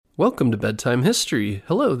Welcome to Bedtime History.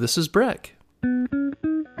 Hello, this is Breck.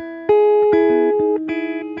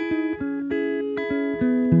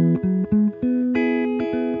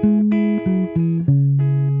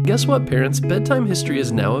 Guess what, parents? Bedtime History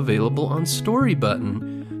is now available on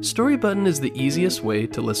Storybutton. Storybutton is the easiest way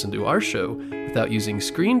to listen to our show without using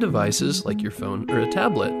screen devices like your phone or a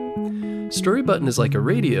tablet. Storybutton is like a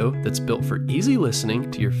radio that's built for easy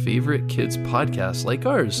listening to your favorite kids' podcasts like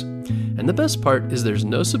ours. And the best part is there's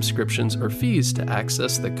no subscriptions or fees to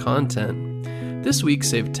access the content. This week,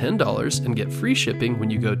 save $10 and get free shipping when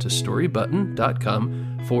you go to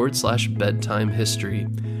storybutton.com/bedtime history.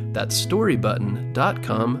 That's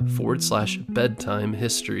storybutton.com/bedtime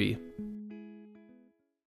history.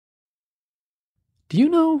 Do you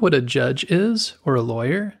know what a judge is, or a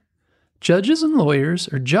lawyer? Judges and lawyers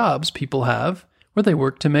are jobs people have where they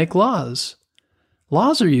work to make laws.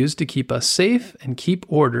 Laws are used to keep us safe and keep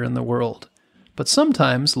order in the world, but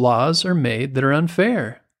sometimes laws are made that are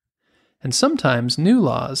unfair. And sometimes new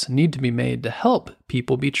laws need to be made to help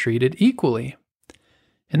people be treated equally.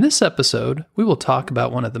 In this episode, we will talk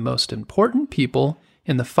about one of the most important people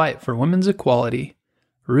in the fight for women's equality,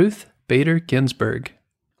 Ruth Bader Ginsburg.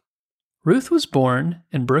 Ruth was born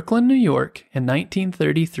in Brooklyn, New York in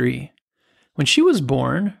 1933. When she was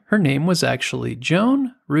born, her name was actually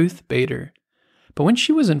Joan Ruth Bader. But when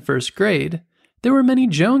she was in first grade, there were many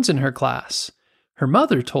Joans in her class. Her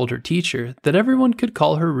mother told her teacher that everyone could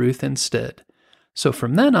call her Ruth instead. So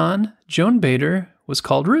from then on, Joan Bader was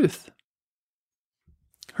called Ruth.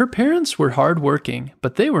 Her parents were hardworking,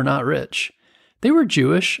 but they were not rich. They were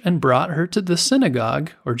Jewish and brought her to the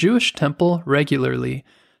synagogue or Jewish temple regularly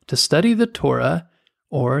to study the Torah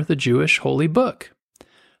or the Jewish holy book.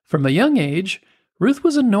 From a young age, Ruth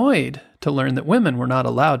was annoyed to learn that women were not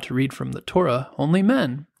allowed to read from the Torah, only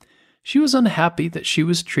men. She was unhappy that she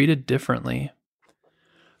was treated differently.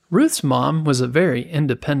 Ruth's mom was a very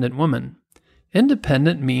independent woman.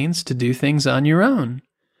 Independent means to do things on your own.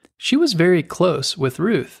 She was very close with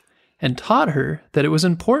Ruth and taught her that it was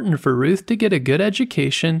important for Ruth to get a good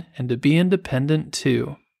education and to be independent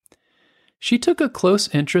too. She took a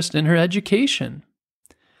close interest in her education.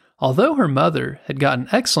 Although her mother had gotten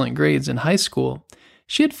excellent grades in high school,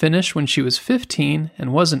 she had finished when she was 15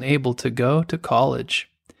 and wasn't able to go to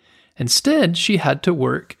college. Instead, she had to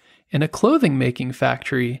work in a clothing making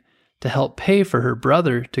factory to help pay for her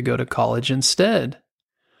brother to go to college instead.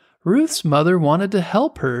 Ruth's mother wanted to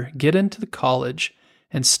help her get into the college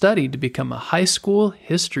and study to become a high school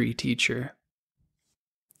history teacher.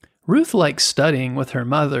 Ruth liked studying with her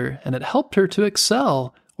mother, and it helped her to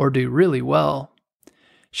excel or do really well.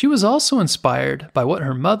 She was also inspired by what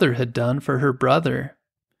her mother had done for her brother.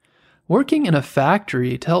 Working in a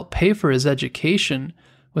factory to help pay for his education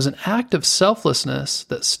was an act of selflessness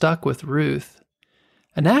that stuck with Ruth.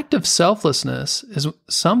 An act of selflessness is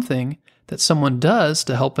something that someone does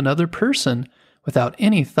to help another person without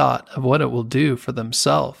any thought of what it will do for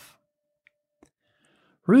themselves.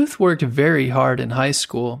 Ruth worked very hard in high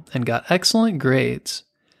school and got excellent grades.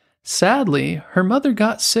 Sadly, her mother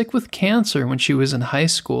got sick with cancer when she was in high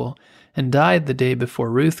school and died the day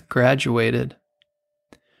before Ruth graduated.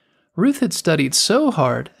 Ruth had studied so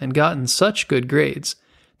hard and gotten such good grades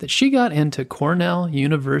that she got into Cornell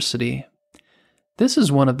University. This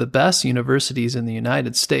is one of the best universities in the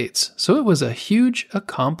United States, so it was a huge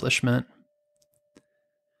accomplishment.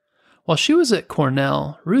 While she was at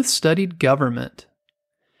Cornell, Ruth studied government.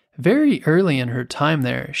 Very early in her time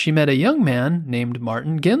there, she met a young man named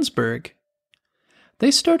Martin Ginsburg.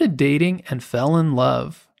 They started dating and fell in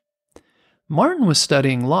love. Martin was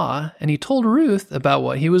studying law, and he told Ruth about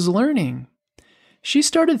what he was learning. She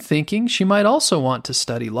started thinking she might also want to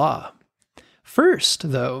study law.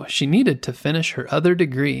 First, though, she needed to finish her other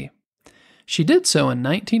degree. She did so in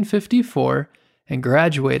 1954 and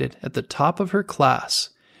graduated at the top of her class,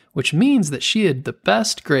 which means that she had the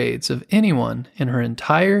best grades of anyone in her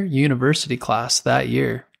entire university class that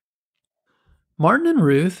year. Martin and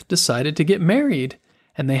Ruth decided to get married,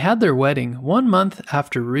 and they had their wedding 1 month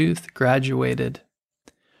after Ruth graduated.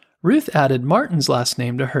 Ruth added Martin's last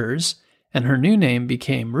name to hers, and her new name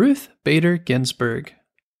became Ruth Bader Ginsburg.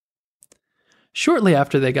 Shortly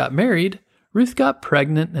after they got married, Ruth got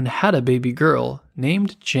pregnant and had a baby girl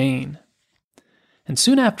named Jane. And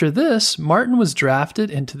soon after this, Martin was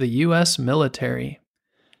drafted into the U.S. military.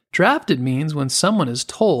 Drafted means when someone is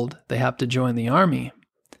told they have to join the army.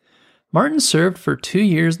 Martin served for 2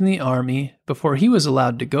 years in the army before he was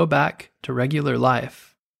allowed to go back to regular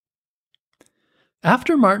life.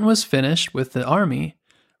 After Martin was finished with the army,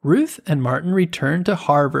 Ruth and Martin returned to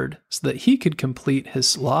Harvard so that he could complete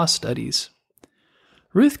his law studies.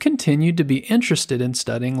 Ruth continued to be interested in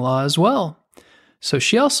studying law as well, so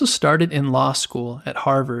she also started in law school at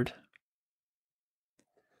Harvard.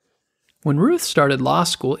 When Ruth started law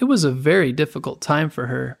school, it was a very difficult time for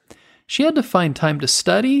her. She had to find time to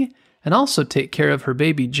study and also take care of her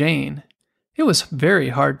baby Jane. It was very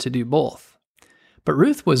hard to do both. But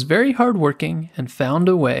Ruth was very hardworking and found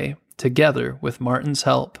a way, together with Martin's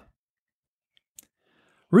help.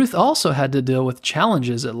 Ruth also had to deal with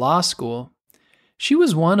challenges at law school. She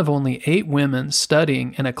was one of only 8 women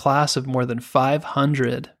studying in a class of more than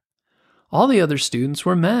 500. All the other students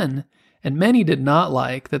were men, and many did not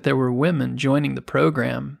like that there were women joining the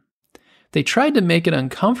program. They tried to make it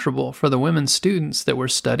uncomfortable for the women students that were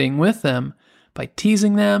studying with them by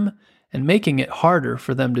teasing them and making it harder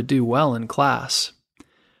for them to do well in class.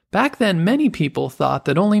 Back then, many people thought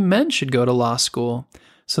that only men should go to law school,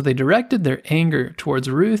 so they directed their anger towards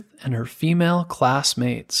Ruth and her female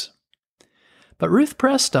classmates. But Ruth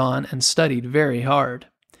pressed on and studied very hard,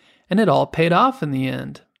 and it all paid off in the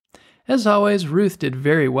end. As always, Ruth did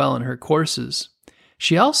very well in her courses.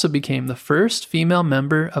 She also became the first female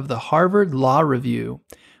member of the Harvard Law Review,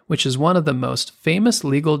 which is one of the most famous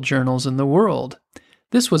legal journals in the world.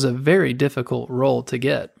 This was a very difficult role to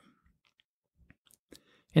get.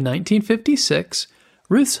 In 1956,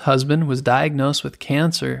 Ruth's husband was diagnosed with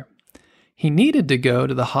cancer. He needed to go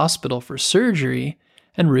to the hospital for surgery,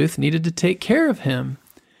 and Ruth needed to take care of him.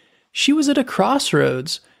 She was at a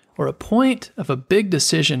crossroads, or a point of a big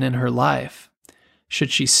decision in her life.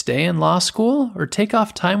 Should she stay in law school or take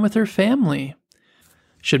off time with her family?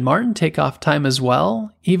 Should Martin take off time as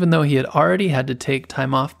well, even though he had already had to take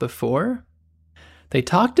time off before? They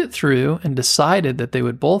talked it through and decided that they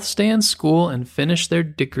would both stay in school and finish their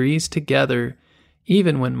degrees together,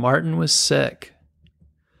 even when Martin was sick.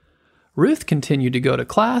 Ruth continued to go to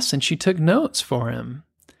class and she took notes for him.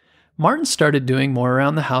 Martin started doing more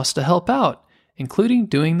around the house to help out, including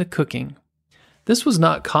doing the cooking. This was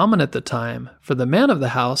not common at the time for the man of the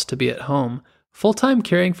house to be at home, full-time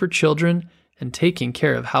caring for children and taking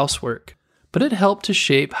care of housework. But it helped to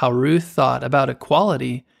shape how Ruth thought about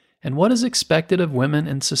equality and what is expected of women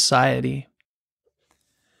in society.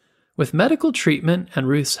 With medical treatment and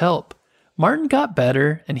Ruth's help, Martin got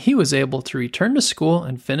better and he was able to return to school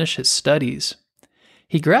and finish his studies.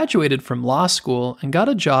 He graduated from law school and got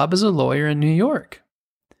a job as a lawyer in New York.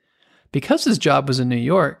 Because his job was in New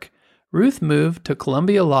York, Ruth moved to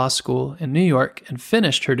Columbia Law School in New York and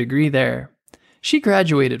finished her degree there. She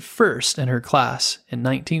graduated first in her class in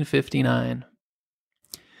 1959.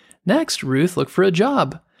 Next, Ruth looked for a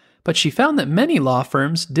job, but she found that many law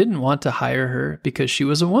firms didn't want to hire her because she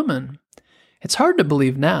was a woman. It's hard to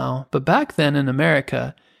believe now, but back then in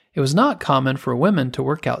America, it was not common for women to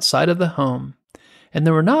work outside of the home, and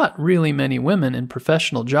there were not really many women in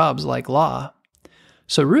professional jobs like law.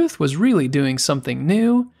 So Ruth was really doing something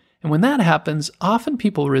new, and when that happens, often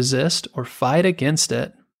people resist or fight against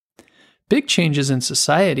it. Big changes in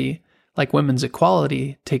society, like women's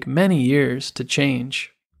equality, take many years to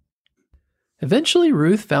change. Eventually,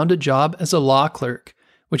 Ruth found a job as a law clerk,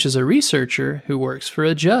 which is a researcher who works for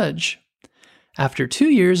a judge. After 2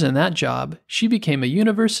 years in that job, she became a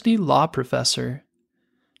university law professor.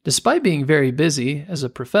 Despite being very busy as a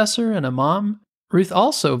professor and a mom, Ruth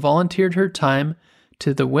also volunteered her time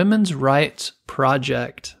to the Women's Rights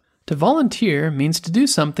Project. To volunteer means to do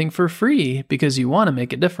something for free because you want to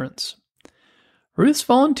make a difference. Ruth's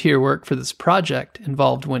volunteer work for this project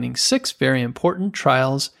involved winning 6 very important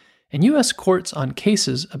trials in U.S. courts on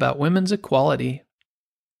cases about women's equality.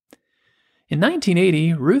 In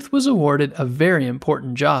 1980, Ruth was awarded a very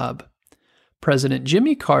important job. President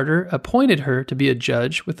Jimmy Carter appointed her to be a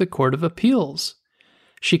judge with the Court of Appeals.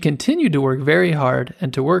 She continued to work very hard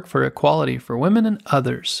and to work for equality for women and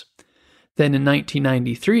others. Then in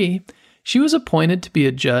 1993, she was appointed to be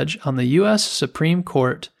a judge on the U.S. Supreme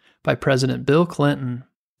Court by President Bill Clinton.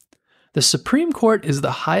 The Supreme Court is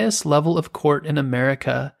the highest level of court in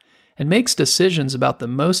America and makes decisions about the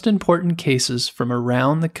most important cases from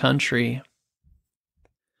around the country.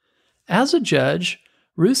 As a judge,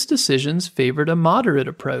 Ruth's decisions favored a moderate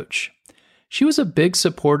approach. She was a big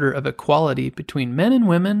supporter of equality between men and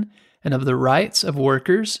women and of the rights of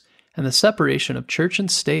workers and the separation of church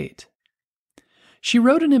and state. She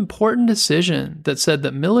wrote an important decision that said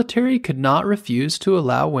that military could not refuse to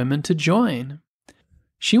allow women to join.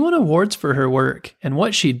 She won awards for her work and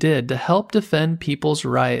what she did to help defend people's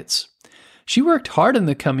rights. She worked hard in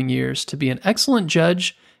the coming years to be an excellent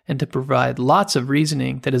judge and to provide lots of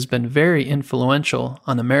reasoning that has been very influential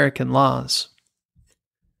on American laws.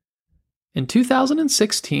 In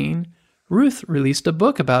 2016, Ruth released a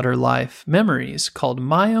book about her life, memories, called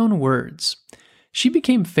My Own Words. She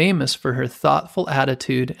became famous for her thoughtful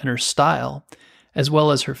attitude and her style, as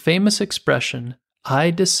well as her famous expression,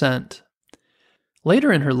 "I dissent."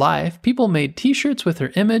 Later in her life, people made t-shirts with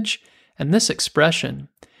her image and this expression,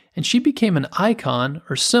 and she became an icon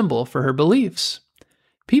or symbol for her beliefs.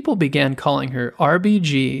 People began calling her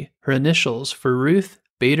RBG, her initials for Ruth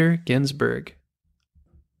Bader Ginsburg.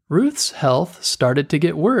 Ruth's health started to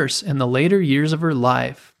get worse in the later years of her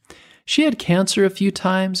life. She had cancer a few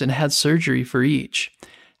times and had surgery for each.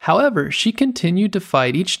 However, she continued to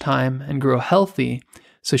fight each time and grow healthy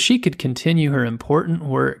so she could continue her important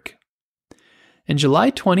work. In July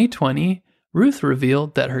 2020, Ruth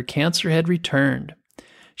revealed that her cancer had returned.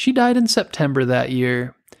 She died in September that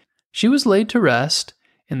year. She was laid to rest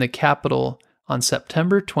in the Capitol on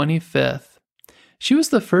September 25th. She was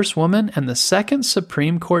the first woman and the second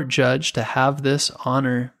Supreme Court judge to have this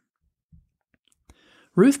honor.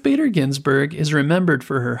 Ruth Bader Ginsburg is remembered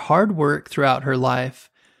for her hard work throughout her life,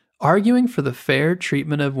 arguing for the fair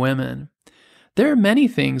treatment of women. There are many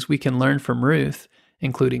things we can learn from Ruth,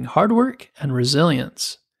 including hard work and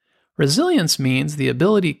resilience. Resilience means the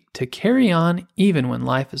ability to carry on even when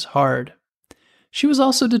life is hard. She was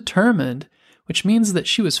also determined, which means that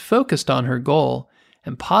she was focused on her goal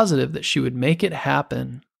and positive that she would make it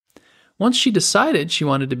happen. Once she decided she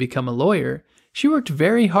wanted to become a lawyer, she worked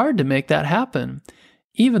very hard to make that happen,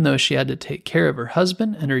 even though she had to take care of her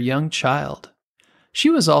husband and her young child. She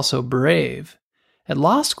was also brave. At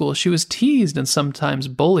law school, she was teased and sometimes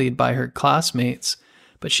bullied by her classmates,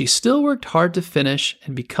 but she still worked hard to finish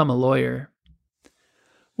and become a lawyer.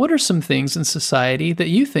 What are some things in society that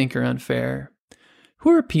you think are unfair?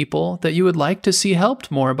 Who are people that you would like to see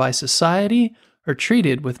helped more by society or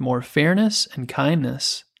treated with more fairness and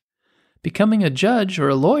kindness? Becoming a judge or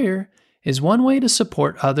a lawyer is one way to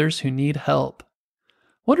support others who need help.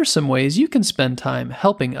 What are some ways you can spend time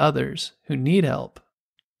helping others who need help?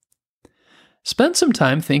 Spend some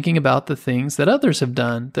time thinking about the things that others have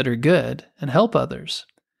done that are good and help others.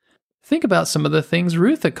 Think about some of the things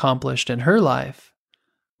Ruth accomplished in her life.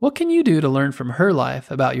 What can you do to learn from her life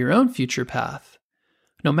about your own future path?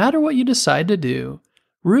 No matter what you decide to do,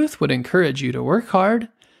 Ruth would encourage you to work hard,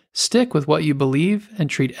 stick with what you believe, and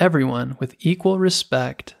treat everyone with equal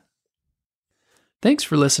respect. Thanks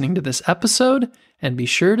for listening to this episode, and be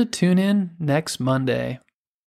sure to tune in next Monday.